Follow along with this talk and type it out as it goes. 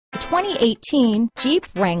2018 Jeep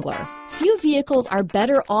Wrangler. Few vehicles are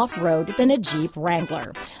better off-road than a Jeep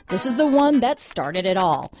Wrangler. This is the one that started it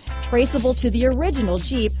all. Traceable to the original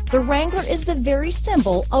Jeep, the Wrangler is the very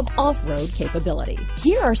symbol of off-road capability.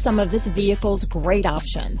 Here are some of this vehicle's great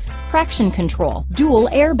options: traction control, dual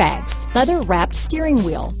airbags, leather-wrapped steering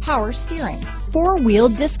wheel, power steering,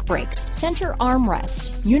 four-wheel disc brakes, center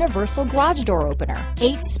armrest, universal garage door opener,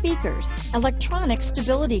 8 speakers, electronic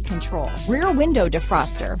stability control, rear window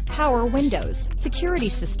defroster, power windows, security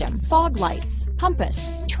system, fog lights, compass,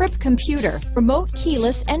 trip computer, remote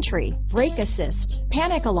keyless entry, brake assist,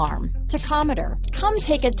 panic alarm, tachometer. Come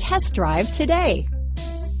take a test drive today.